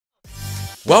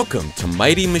Welcome to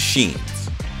Mighty Machines.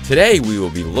 Today we will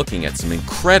be looking at some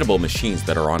incredible machines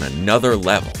that are on another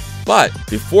level. But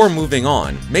before moving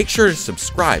on, make sure to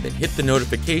subscribe and hit the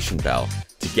notification bell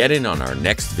to get in on our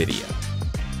next video.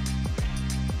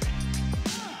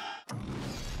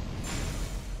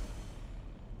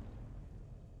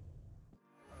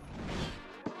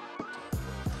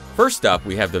 First up,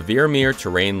 we have the VERMEER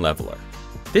Terrain Leveler.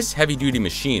 This heavy-duty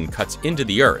machine cuts into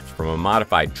the earth from a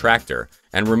modified tractor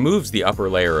and removes the upper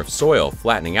layer of soil,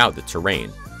 flattening out the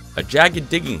terrain. A jagged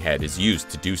digging head is used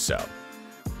to do so.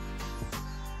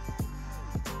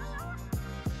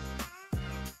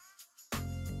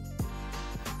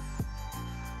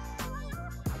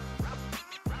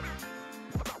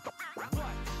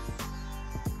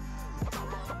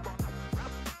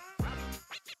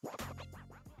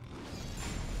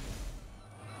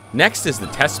 Next is the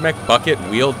TESMEC Bucket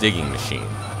Wheel Digging Machine.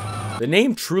 The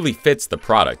name truly fits the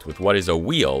product with what is a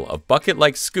wheel of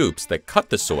bucket-like scoops that cut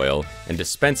the soil and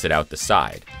dispense it out the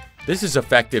side. This is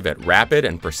effective at rapid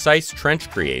and precise trench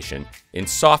creation in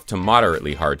soft to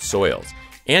moderately hard soils,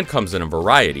 and comes in a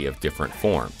variety of different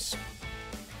forms.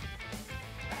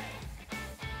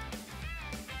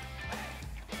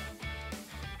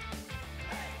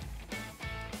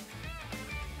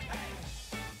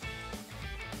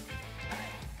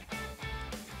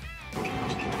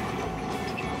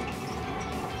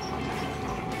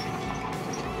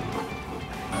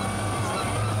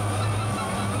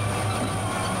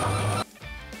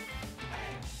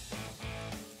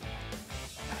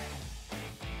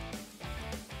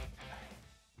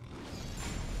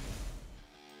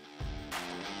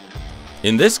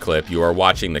 In this clip, you are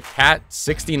watching the CAT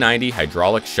 6090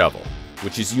 hydraulic shovel,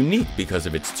 which is unique because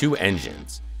of its two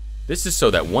engines. This is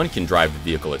so that one can drive the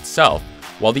vehicle itself,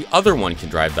 while the other one can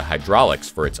drive the hydraulics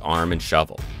for its arm and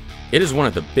shovel. It is one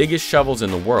of the biggest shovels in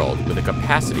the world with a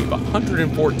capacity of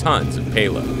 104 tons of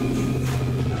payload.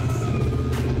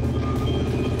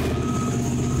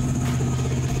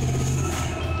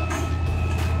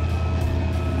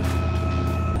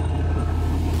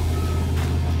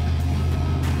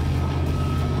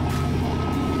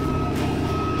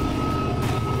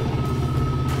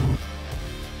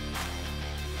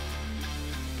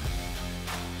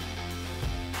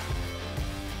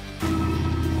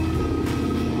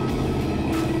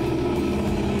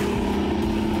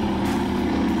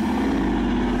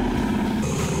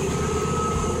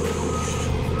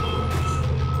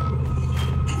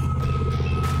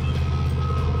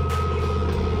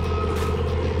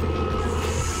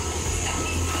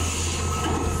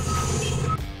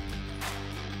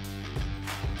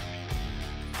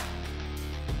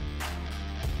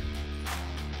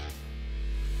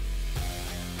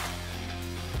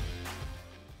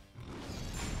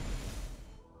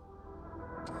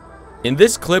 In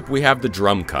this clip, we have the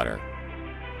drum cutter.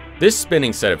 This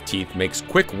spinning set of teeth makes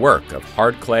quick work of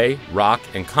hard clay, rock,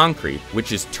 and concrete,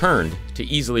 which is turned to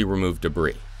easily remove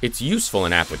debris. It's useful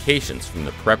in applications from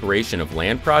the preparation of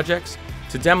land projects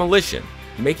to demolition,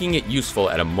 making it useful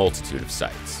at a multitude of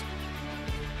sites.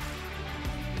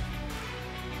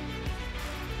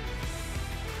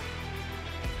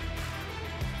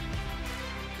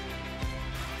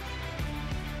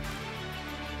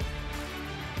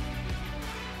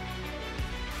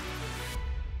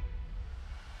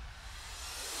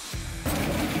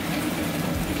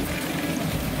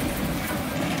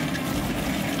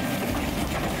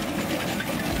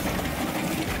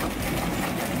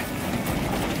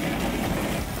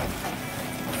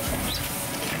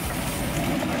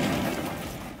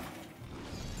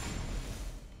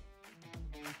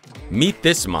 Meet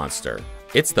this monster.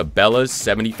 It's the BELAZ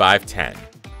 7510.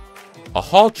 A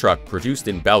haul truck produced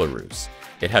in Belarus.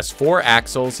 It has 4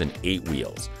 axles and 8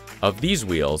 wheels. Of these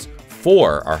wheels,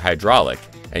 4 are hydraulic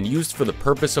and used for the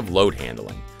purpose of load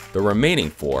handling. The remaining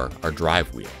 4 are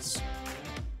drive wheels.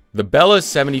 The BELAZ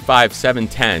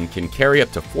 75710 can carry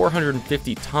up to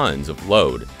 450 tons of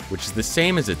load, which is the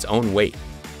same as its own weight.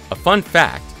 A fun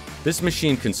fact, this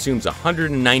machine consumes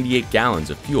 198 gallons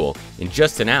of fuel in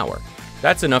just an hour.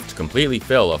 That's enough to completely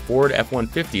fill a Ford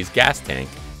F-150's gas tank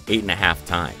 8.5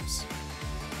 times.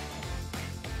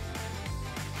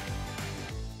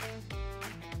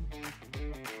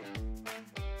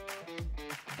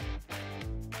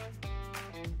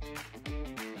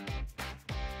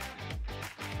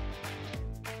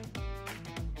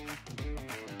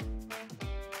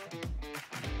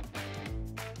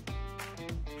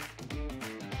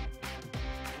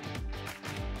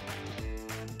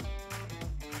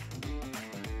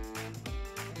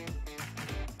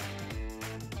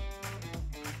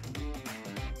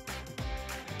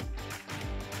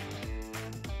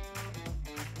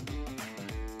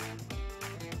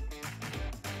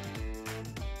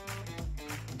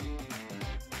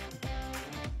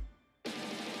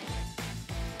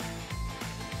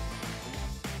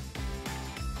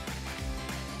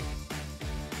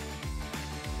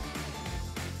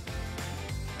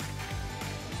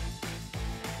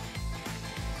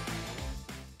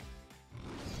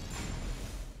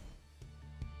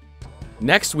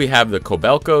 Next, we have the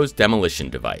KOBELCO's demolition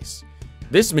device.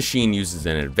 This machine uses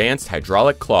an advanced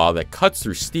hydraulic claw that cuts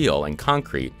through steel and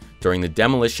concrete during the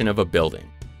demolition of a building.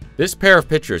 This pair of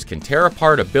pictures can tear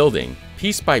apart a building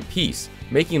piece by piece,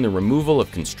 making the removal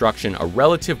of construction a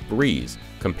relative breeze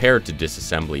compared to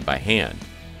disassembly by hand.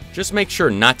 Just make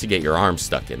sure not to get your arm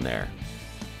stuck in there.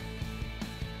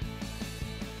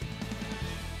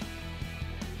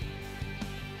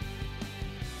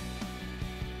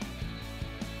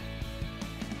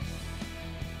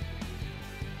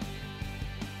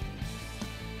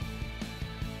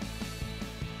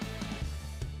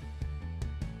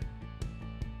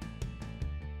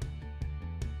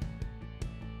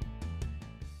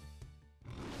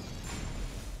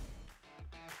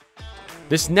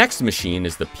 This next machine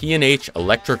is the P&H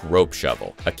electric rope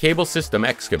shovel, a cable system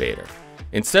excavator.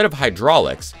 Instead of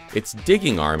hydraulics, its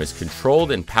digging arm is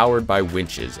controlled and powered by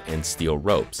winches and steel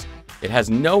ropes. It has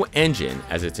no engine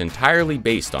as it's entirely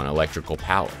based on electrical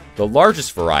power. The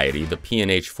largest variety, the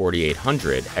P&H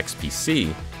 4800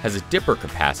 XPC, has a dipper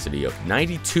capacity of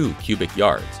 92 cubic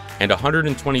yards and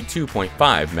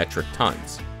 122.5 metric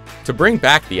tons. To bring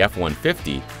back the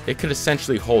F-150, it could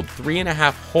essentially hold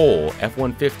 3.5 whole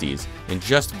F-150s in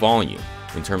just volume.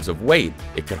 In terms of weight,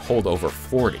 it could hold over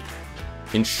 40.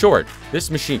 In short, this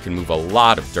machine can move a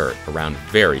lot of dirt around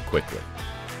very quickly.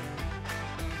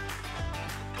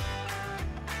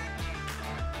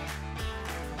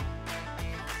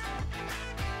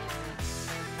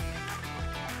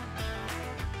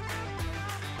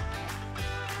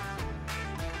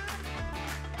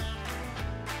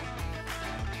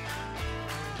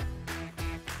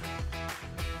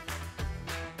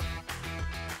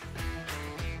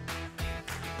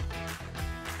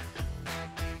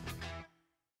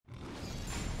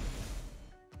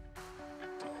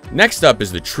 Next up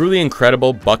is the truly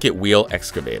incredible bucket wheel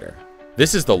excavator.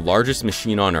 This is the largest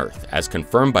machine on Earth, as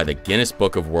confirmed by the Guinness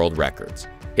Book of World Records.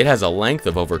 It has a length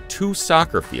of over 2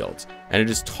 soccer fields, and it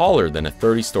is taller than a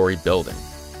 30-story building.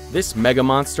 This mega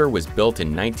monster was built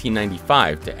in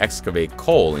 1995 to excavate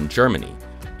coal in Germany.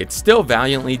 It still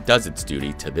valiantly does its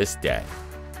duty to this day.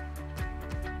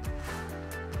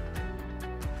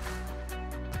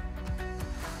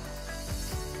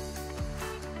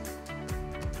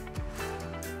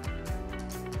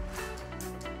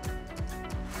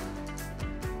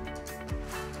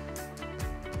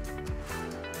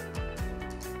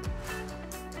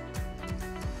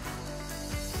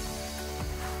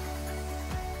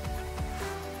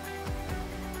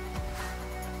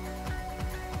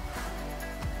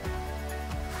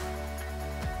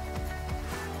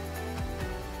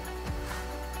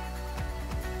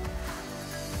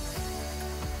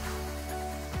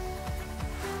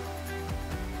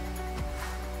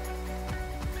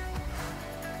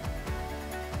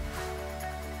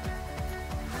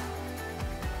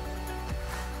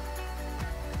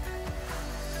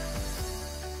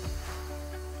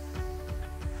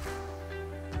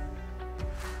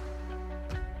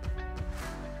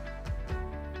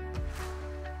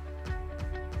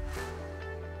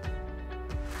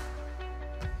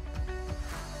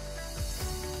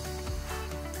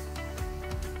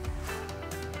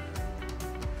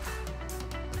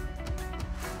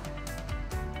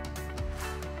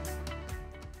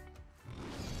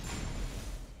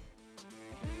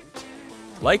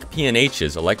 Like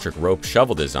P&H's electric rope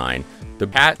shovel design, the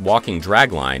BAT walking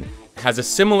dragline has a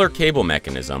similar cable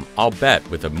mechanism, albeit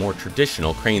with a more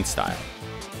traditional crane style.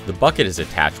 The bucket is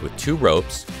attached with 2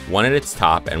 ropes, one at its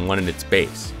top and one at its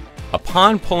base.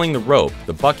 Upon pulling the rope,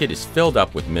 the bucket is filled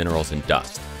up with minerals and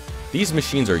dust. These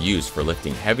machines are used for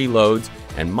lifting heavy loads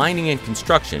and mining and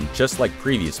construction, just like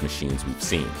previous machines we've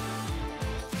seen.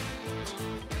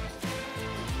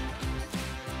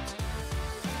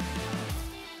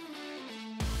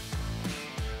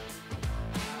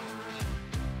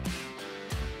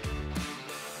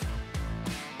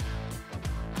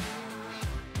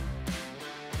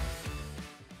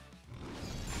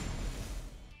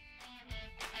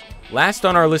 Last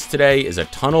on our list today is a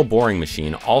tunnel boring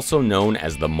machine, also known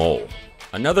as the mole.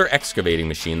 Another excavating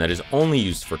machine that is only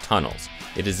used for tunnels.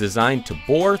 It is designed to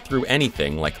bore through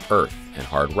anything like earth and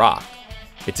hard rock.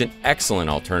 It's an excellent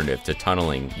alternative to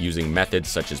tunneling using methods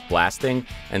such as blasting,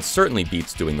 and certainly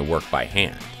beats doing the work by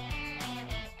hand.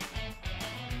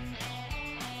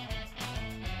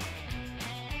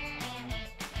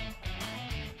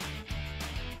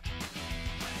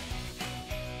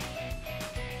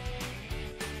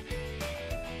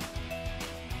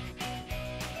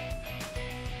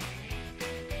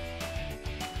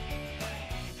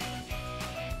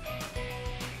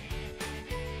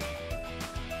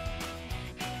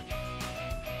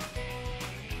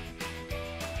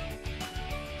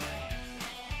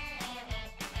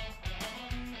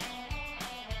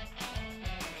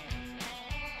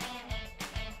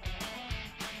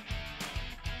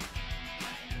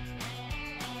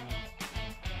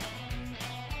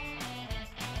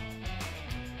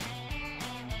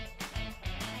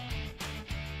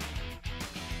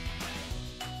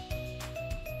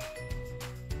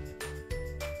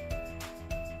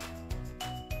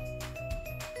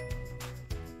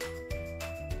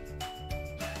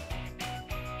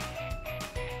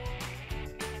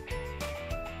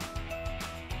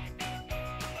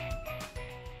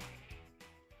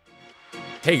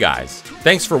 Hey guys,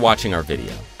 thanks for watching our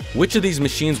video. Which of these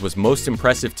machines was most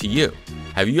impressive to you?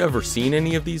 Have you ever seen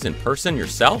any of these in person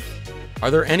yourself?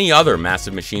 Are there any other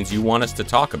massive machines you want us to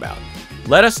talk about?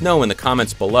 Let us know in the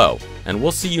comments below, and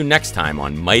we'll see you next time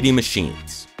on Mighty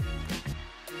Machines.